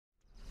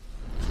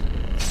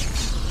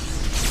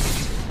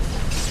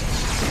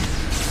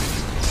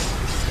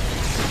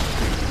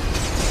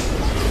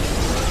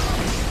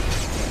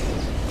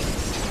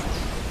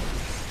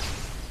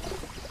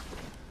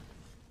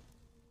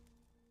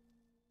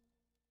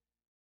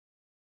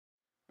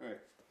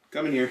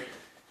Come in here.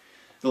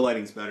 The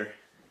lighting's better.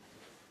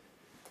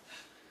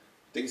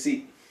 Take a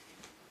seat.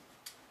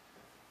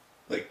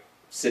 Like,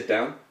 sit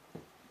down.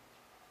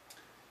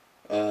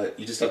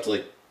 You just have to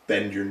like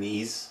bend your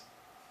knees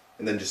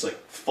and then just like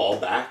fall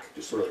back.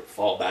 Just sort of like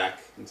fall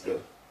back into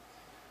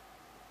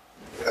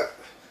the...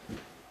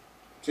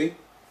 See?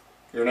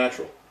 You're a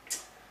natural.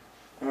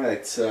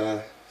 Alright,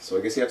 so I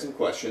guess you have some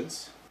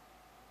questions.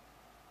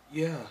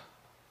 Yeah.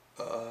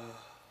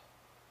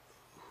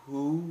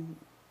 Who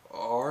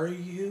are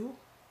you?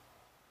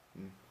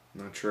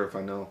 Not sure if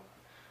I know.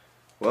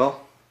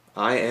 Well,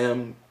 I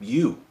am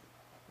you.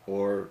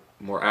 Or,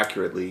 more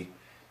accurately,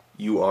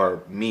 you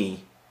are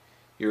me.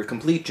 You're a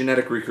complete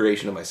genetic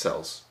recreation of my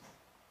cells.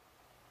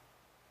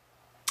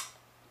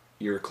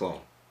 You're a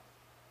clone.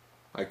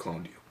 I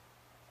cloned you.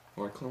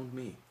 Or I cloned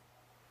me.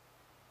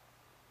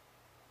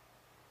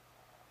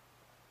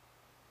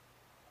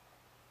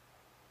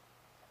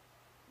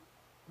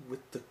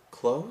 With the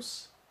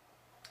clothes?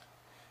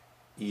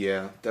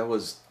 Yeah, that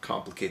was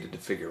complicated to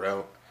figure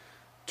out.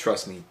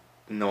 Trust me,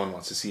 no one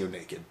wants to see you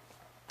naked.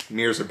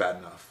 Mirrors are bad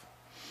enough.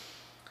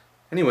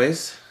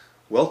 Anyways,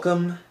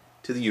 welcome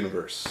to the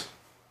universe.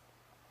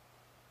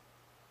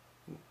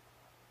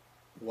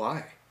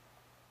 Why?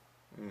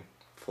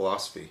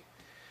 Philosophy.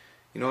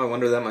 You know, I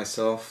wonder that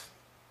myself.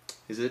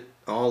 Is it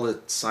all a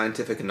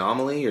scientific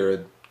anomaly or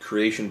a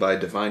creation by a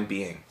divine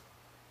being?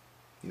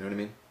 You know what I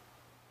mean?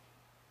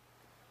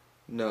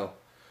 No.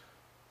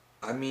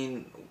 I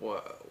mean,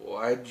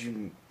 why'd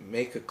you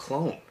make a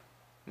clone?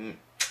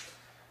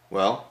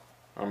 Well,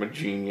 I'm a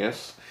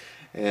genius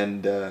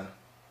and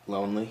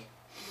lonely.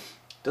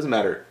 Doesn't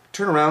matter.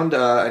 Turn around.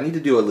 I need to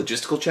do a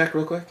logistical check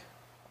real quick.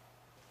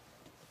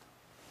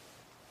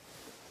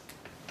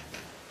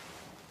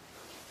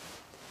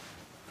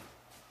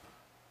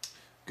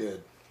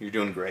 Good. You're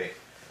doing great.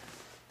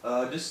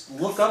 Just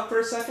look up for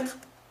a second.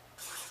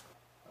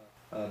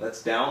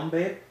 That's down,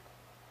 babe.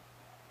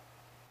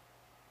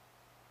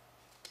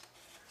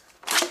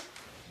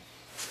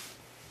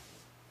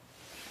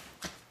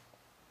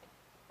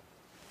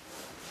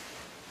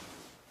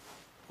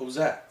 What was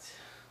that?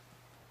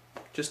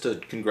 Just a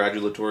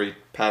congratulatory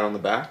pat on the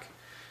back.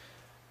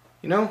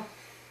 You know,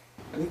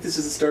 I think this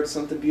is the start of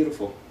something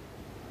beautiful.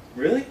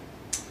 Really?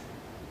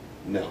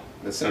 No,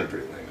 that sounded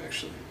pretty lame,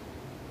 actually.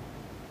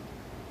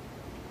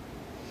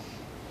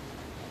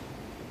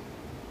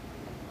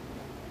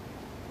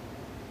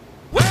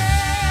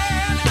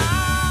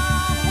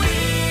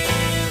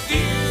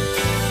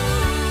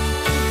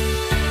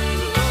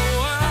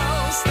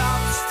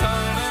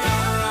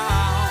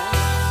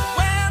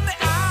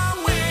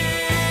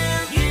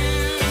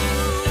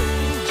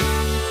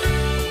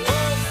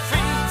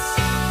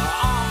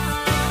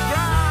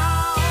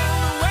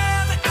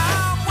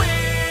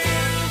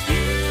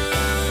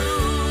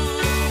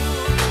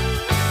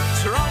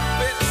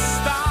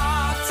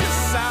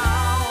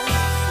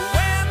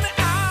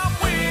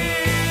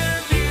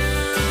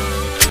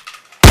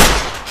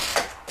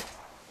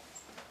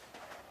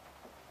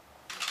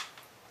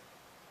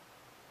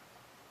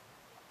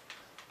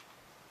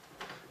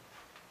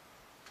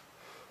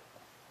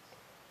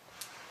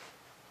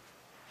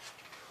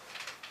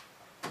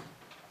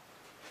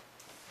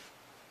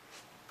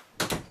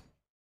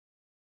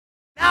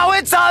 Now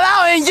it's all